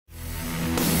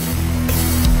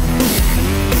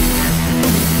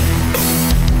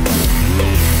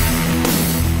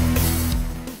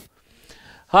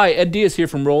Hi, Ed Diaz here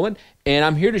from Roland, and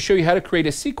I'm here to show you how to create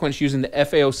a sequence using the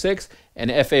FA-06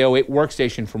 and FA-08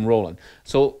 workstation from Roland.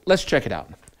 So let's check it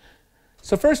out.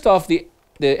 So first off, the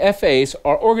FAs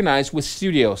are organized with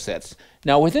studio sets.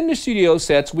 Now within the studio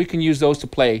sets, we can use those to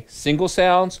play single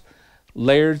sounds,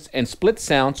 layers, and split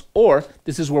sounds, or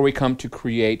this is where we come to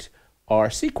create our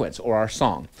sequence or our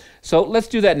song. So let's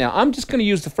do that now. I'm just going to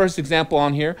use the first example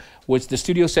on here, which is the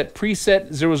studio set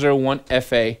preset 001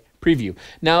 FA preview.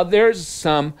 Now there's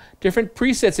some different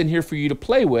presets in here for you to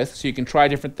play with, so you can try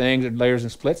different things and layers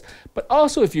and splits. But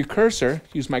also if you cursor,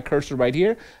 use my cursor right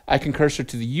here, I can cursor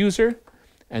to the user,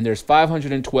 and there's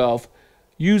 512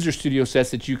 user studio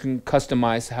sets that you can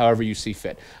customize however you see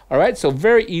fit. All right, so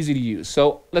very easy to use.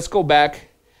 So let's go back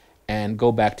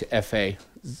to FA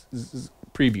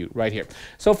preview right here.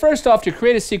 So first off, to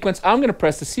create a sequence, I'm going to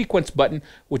press the sequence button,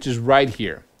 which is right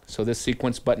here. So this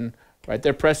sequence button right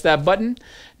there, press that button.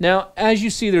 Now, as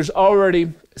you see, there's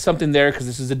already something there because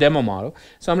this is a demo model.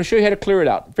 So I'm going to show you how to clear it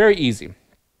out. Very easy.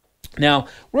 Now,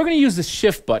 we're going to use the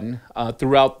shift button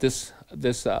throughout this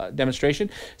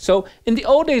demonstration. So in the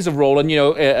old days of Roland,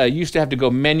 you used to have to go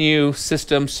menu,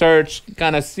 system, search,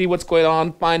 kind of see what's going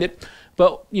on, find it.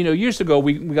 But years ago,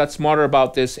 we got smarter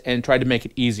about this and tried to make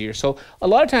it easier. So a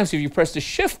lot of times if you press the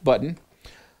shift button,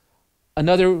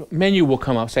 another menu will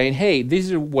come up saying, hey,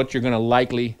 these are what you're going to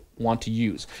likely want to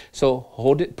use. So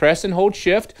hold it, press and hold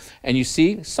shift, and you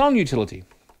see song utility.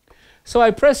 So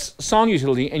I press song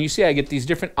utility, and you see I get these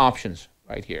different options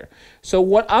right here. So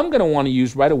what I'm going to want to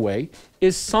use right away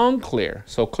is song clear.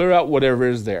 So clear out whatever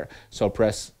is there. So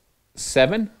press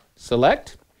 7,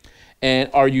 select,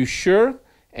 and are you sure?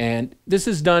 And this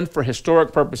is done for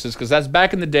historic purposes because that's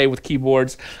back in the day with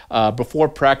keyboards, before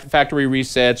factory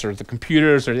resets or the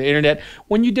computers or the internet.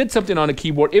 When you did something on a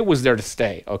keyboard, it was there to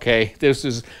stay, okay? This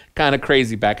is kind of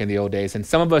crazy back in the old days. And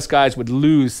some of us guys would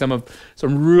lose some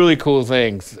really cool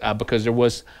things because there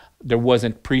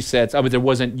wasn't presets, there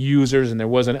wasn't users, and there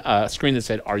wasn't a screen that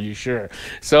said, are you sure?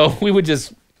 So we would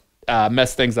just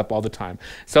mess things up all the time.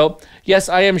 So yes,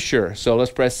 I am sure. So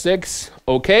let's press 6,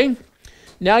 okay.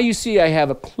 Now you see I have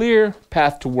a clear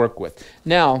path to work with.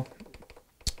 Now,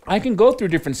 I can go through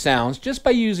different sounds just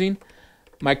by using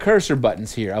my cursor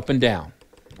buttons here, up and down,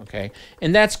 okay?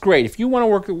 And that's great. If you want to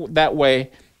work that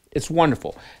way, it's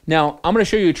wonderful. Now, I'm going to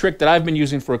show you a trick that I've been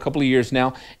using for a couple of years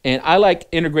now, and I like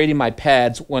integrating my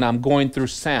pads when I'm going through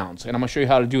sounds, and I'm going to show you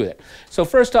how to do it. So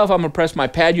first off, I'm going to press my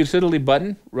pad utility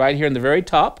button right here in the very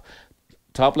top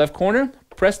left corner.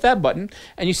 Press that button,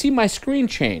 and you see my screen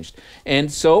changed.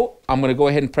 And so I'm going to go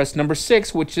ahead and press number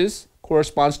 6, which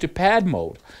corresponds to pad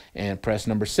mode. And press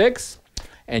number 6,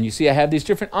 and you see I have these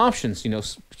different options,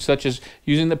 such as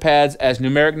using the pads as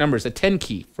numeric numbers, a 10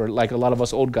 key, for like a lot of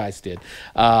us old guys did.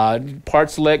 Part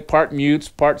select, part mutes,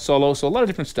 part solo, so a lot of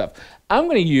different stuff. I'm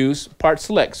going to use part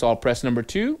select, so I'll press number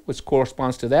 2, which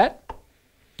corresponds to that.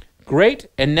 Great,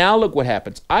 and now look what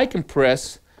happens. I can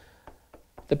press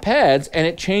the pads, and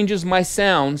it changes my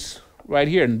sounds right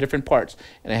here in different parts.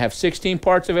 And I have 16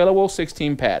 parts available,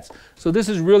 16 pads. So this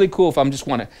is really cool if I just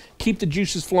want to keep the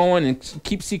juices flowing and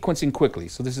keep sequencing quickly.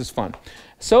 So this is fun.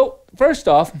 So first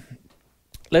off,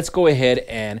 let's go ahead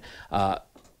and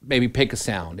maybe pick a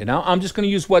sound. And now I'm just going to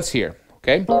use what's here,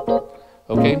 okay?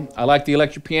 Okay, I like the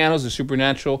electric pianos, the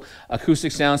supernatural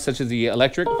acoustic sounds such as the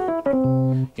electric,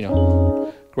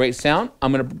 great sound.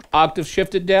 I'm going to octave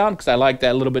shift it down because I like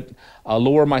that a little bit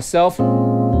lower myself.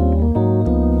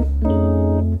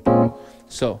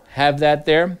 So have that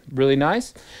there, really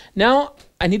nice. Now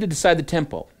I need to decide the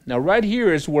tempo. Now right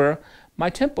here is where my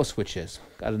tempo switch is.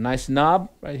 Got a nice knob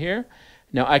right here.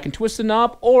 Now I can twist the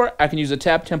knob, or I can use a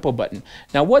tap tempo button.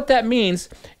 Now what that means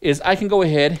is I can go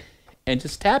ahead and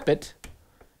just tap it,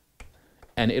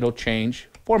 and it'll change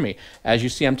for me. As you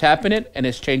see, I'm tapping it, and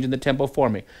it's changing the tempo for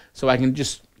me. So I can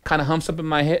just kind of hum something in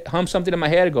my head,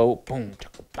 and go boom,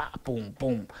 boom,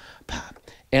 boom, pop.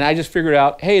 And I just figured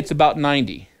out, hey, it's about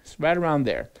 90. It's right around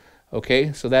there.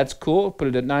 Okay, so that's cool. Put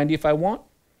it at 90 if I want.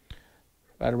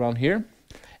 Right around here.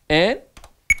 And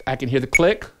I can hear the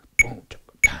click. Boom,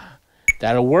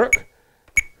 that'll work.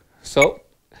 So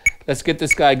let's get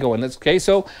this guy going. Okay,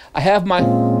 so I have my...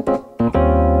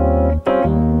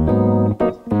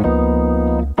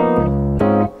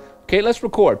 Okay, let's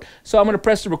record. So I'm going to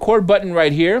press the record button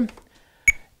right here.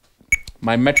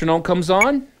 My metronome comes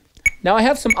on. Now I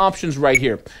have some options right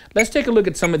here. Let's take a look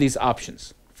at some of these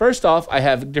options. First off, I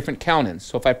have different count-ins.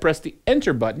 So if I press the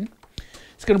enter button,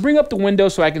 it's going to bring up the window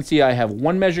so I can see I have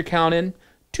 1 measure count-in,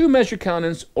 2 measure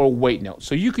count-ins, or wait note.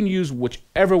 So you can use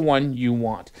whichever one you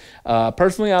want.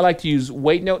 Personally, I like to use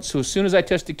wait note, so as soon as I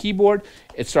touch the keyboard,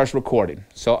 it starts recording.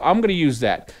 So I'm going to use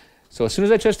that. So as soon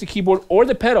as I touch the keyboard or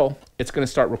the pedal, it's going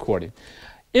to start recording.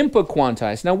 Input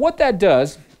quantize. Now what that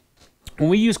does, when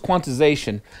we use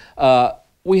quantization,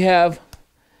 we have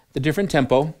the different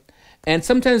tempo. And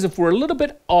sometimes if we're a little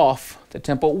bit off the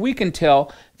tempo, we can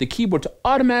tell the keyboard to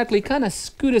automatically kind of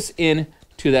scoot us in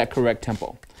to that correct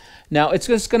tempo. Now it's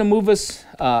just going to move us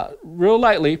real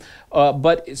lightly,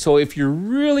 but so if you're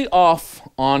really off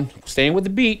on staying with the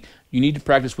beat, you need to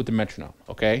practice with the metronome,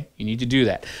 okay? You need to do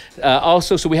that.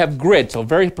 Also, so we have grid, so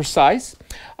very precise.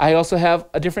 I also have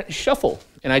a different shuffle,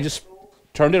 and I just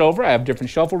turned it over. I have a different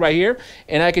shuffle right here,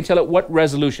 and I can tell it what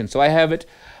resolution. So I have it,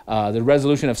 the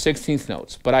resolution of 16th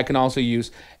notes, but I can also use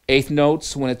 8th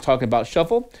notes when it's talking about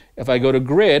shuffle. If I go to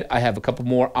grid, I have a couple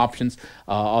more options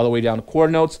all the way down to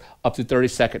quarter notes up to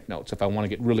 32nd notes if I want to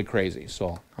get really crazy. So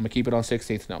I'm going to keep it on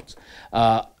 16th notes.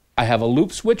 I have a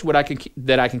loop switch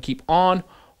that I can keep on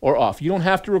or off. You don't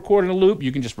have to record in a loop.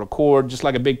 You can just record just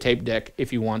like a big tape deck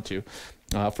if you want to.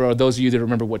 For those of you that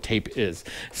remember what tape is.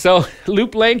 So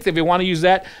loop length, if you want to use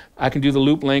that, I can do the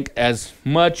loop length as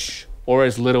much or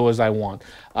as little as I want.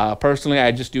 Personally,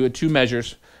 I just do it 2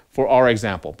 measures for our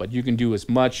example, but you can do as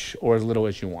much or as little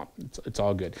as you want. It's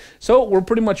all good. So we're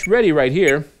pretty much ready right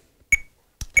here.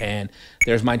 And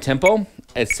there's my tempo.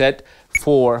 It's set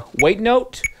for weight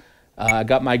note. I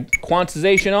got my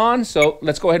quantization on, so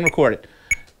let's go ahead and record it.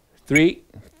 3,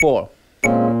 4.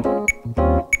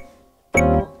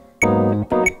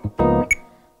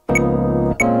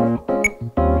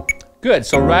 Good,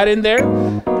 so right in there,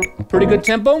 pretty good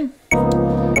tempo.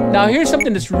 Now here's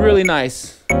something that's really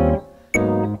nice.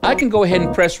 I can go ahead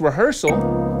and press rehearsal,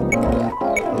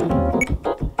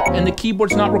 and the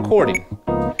keyboard's not recording.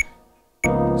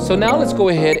 So now let's go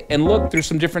ahead and look through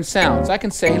some different sounds. I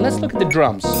can say, let's look at the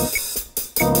drums.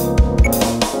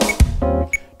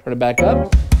 Turn it back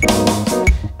up.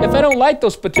 If I don't like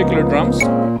those particular drums,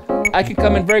 I can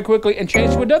come in very quickly and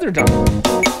change to another drum.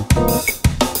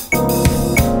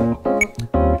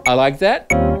 I like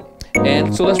that.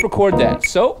 And so let's record that.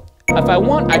 So if I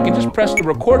want, I can just press the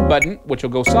record button, which will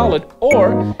go solid,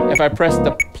 or if I press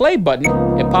the play button,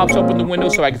 it pops open the window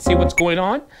so I can see what's going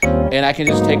on, and I can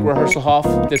just take rehearsal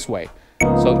off this way.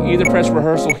 So either press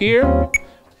rehearsal here,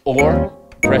 or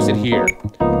press it here,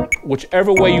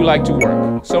 whichever way you like to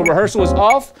work. So rehearsal is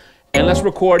off, and let's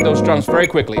record those drums very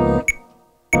quickly.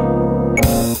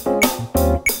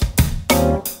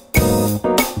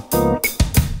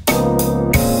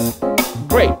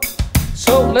 Great.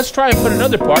 So let's try and put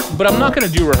another part, but I'm not going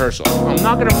to do rehearsal. I'm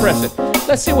not going to press it.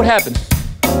 Let's see what happens.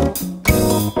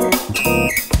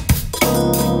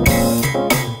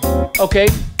 Okay,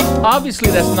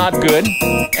 obviously that's not good,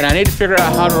 and I need to figure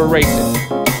out how to erase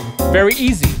it. Very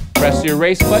easy. Press the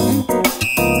erase button.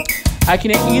 I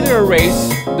can either erase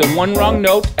the one wrong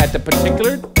note at the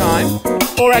particular time,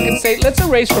 or I can say, let's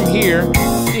erase from here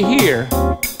to here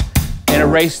and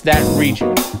erase that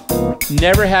region,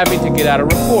 never having to get out of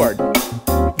record.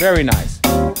 Very nice.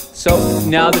 So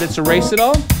now that it's erased it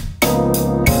all,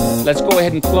 let's go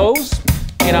ahead and close,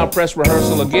 and I'll press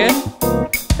rehearsal again.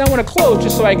 Now I want to close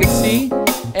just so I can see,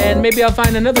 and maybe I'll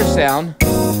find another sound.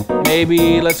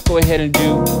 Maybe let's go ahead and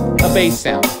do a bass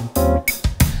sound.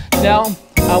 Now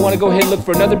I want to go ahead and look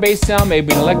for another bass sound,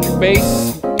 maybe an electric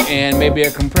bass, and maybe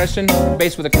a compression,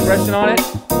 bass with a compression on it.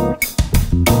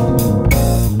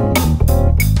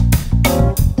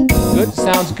 Good,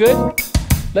 sounds good.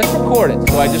 Let's record it.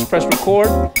 So I just press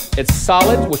record. It's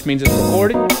solid, which means it's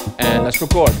recorded, and let's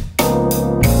record.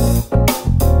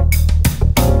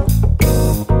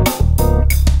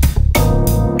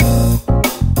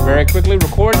 Very quickly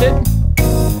recorded it.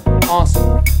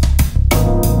 Awesome.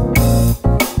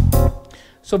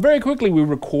 So very quickly we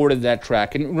recorded that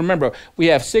track. And remember, we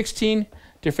have 16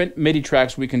 different MIDI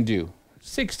tracks we can do.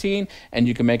 16, and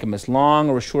you can make them as long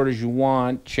or as short as you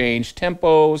want, change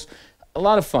tempos. A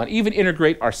lot of fun. Even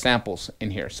integrate our samples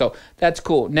in here. So that's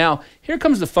cool. Now, here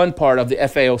comes the fun part of the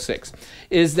FA-06,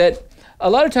 is that a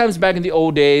lot of times back in the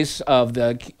old days of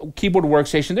the keyboard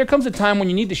workstation, there comes a time when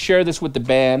you need to share this with the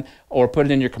band or put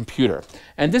it in your computer.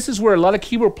 And this is where a lot of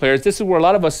keyboard players, this is where a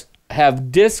lot of us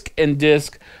have disc and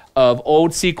disc of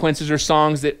old sequences or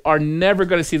songs that are never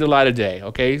going to see the light of day,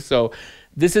 okay? So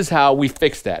this is how we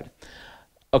fix that.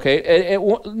 Okay,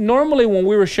 normally when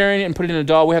we were sharing it and putting it in a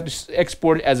DAW, we have to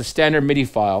export it as a standard MIDI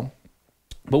file.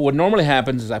 But what normally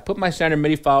happens is I put my standard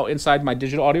MIDI file inside my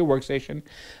digital audio workstation.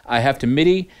 I have to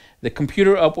MIDI the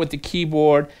computer up with the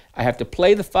keyboard. I have to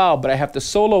play the file, but I have to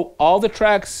solo all the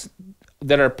tracks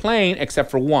that are playing except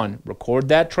for one. Record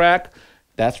that track.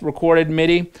 That's recorded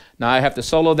MIDI. Now I have to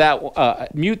solo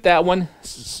that, mute that one,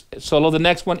 solo the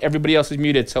next one. Everybody else is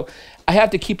muted. So I have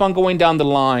to keep on going down the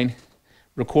line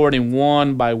recording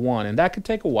one by one, and that could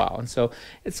take a while, and so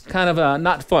it's kind of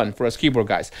not fun for us keyboard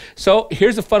guys. So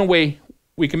here's a fun way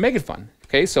we can make it fun.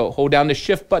 Okay, so hold down the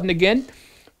shift button again,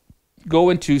 go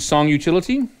into song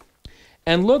utility,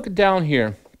 and look down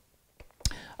here.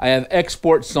 I have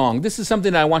export song. This is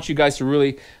something that I want you guys to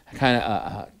really kind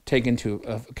of take into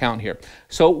account here.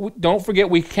 So don't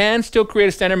forget, we can still create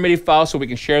a standard MIDI file so we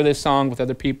can share this song with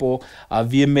other people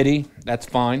via MIDI. That's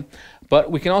fine.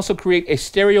 But we can also create a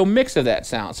stereo mix of that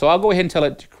sound. So I'll go ahead and tell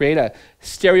it to create a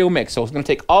stereo mix. So it's going to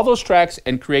take all those tracks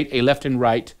and create a left and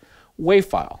right wave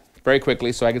file very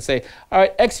quickly. So I can say, all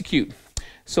right, execute.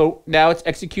 So now it's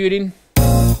executing.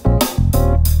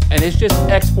 And it's just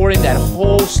exporting that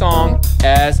whole song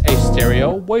as a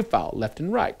stereo wave file, left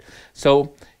and right.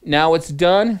 So now it's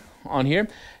done on here.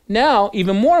 Now,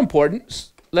 even more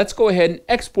important, let's go ahead and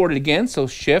export it again. So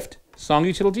Shift, Song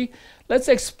Utility. Let's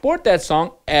export that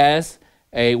song as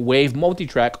a wave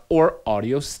multitrack or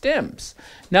audio stems.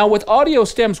 Now, with audio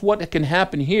stems, what can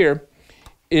happen here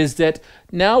is that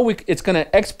now it's going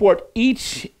to export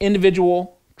each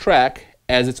individual track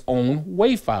as its own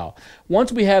wave file.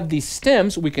 Once we have these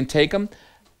stems, we can take them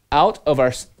out of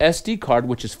our SD card,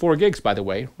 which is 4 gigs, by the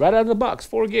way, right out of the box.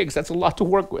 4 gigs, that's a lot to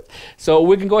work with. So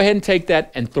we can go ahead and take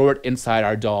that and throw it inside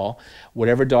our DAW,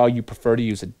 whatever DAW you prefer to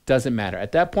use. It doesn't matter.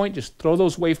 At that point, just throw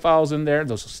those wave files in there,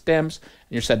 those stems, and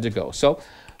you're set to go. So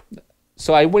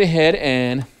I went ahead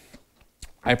and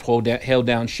I held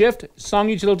down Shift, Song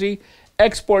Utility,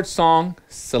 Export Song,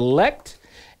 Select,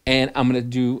 and I'm going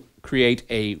to create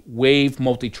a wave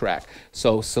multi-track.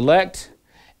 So select,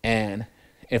 and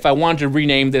if I wanted to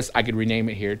rename this, I could rename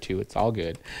it here too. It's all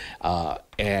good.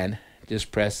 And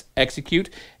just press execute.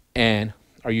 And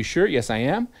are you sure? Yes, I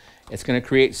am. It's going to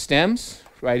create stems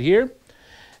right here.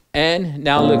 And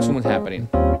now look what's happening.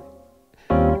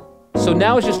 So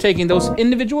now it's just taking those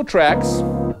individual tracks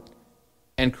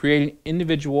and creating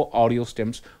individual audio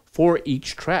stems for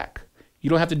each track. You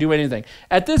don't have to do anything.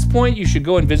 At this point, you should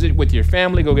go and visit with your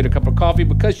family, go get a cup of coffee,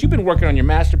 because you've been working on your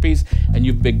masterpiece and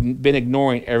you've been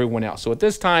ignoring everyone else. So at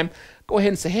this time, go ahead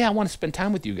and say, hey, I want to spend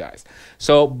time with you guys.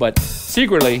 So, but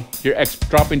secretly, you're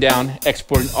dropping down,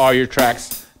 exporting all your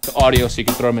tracks to audio so you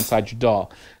can throw them inside your DAW.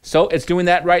 So it's doing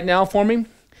that right now for me.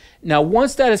 Now,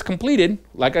 once that is completed,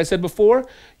 like I said before,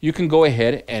 you can go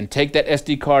ahead and take that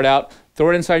SD card out,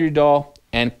 throw it inside your DAW,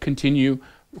 and continue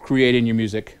creating your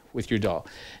music with your DAW.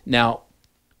 Now,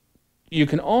 you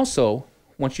can also,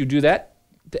 once you do that,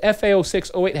 the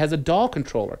FA-06 has a DAW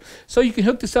controller. So you can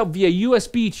hook this up via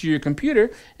USB to your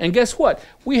computer, and guess what?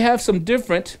 We have some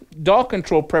different DAW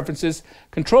control preferences,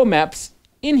 control maps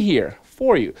in here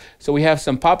for you. So we have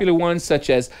some popular ones such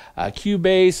as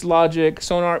Cubase, Logic,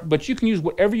 Sonar, but you can use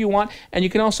whatever you want, and you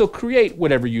can also create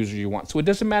whatever user you want. So it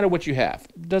doesn't matter what you have.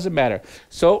 It doesn't matter.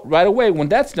 So right away, when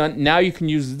that's done, now you can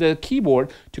use the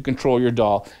keyboard to control your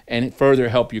DAW and further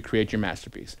help you create your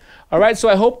masterpiece. All right, so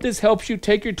I hope this helps you.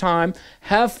 Take your time,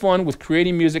 have fun with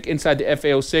creating music inside the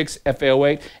FA-06,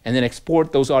 FA-08, and then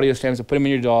export those audio stems and put them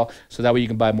in your DAW so that way you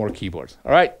can buy more keyboards.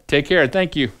 All right, take care.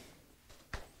 Thank you.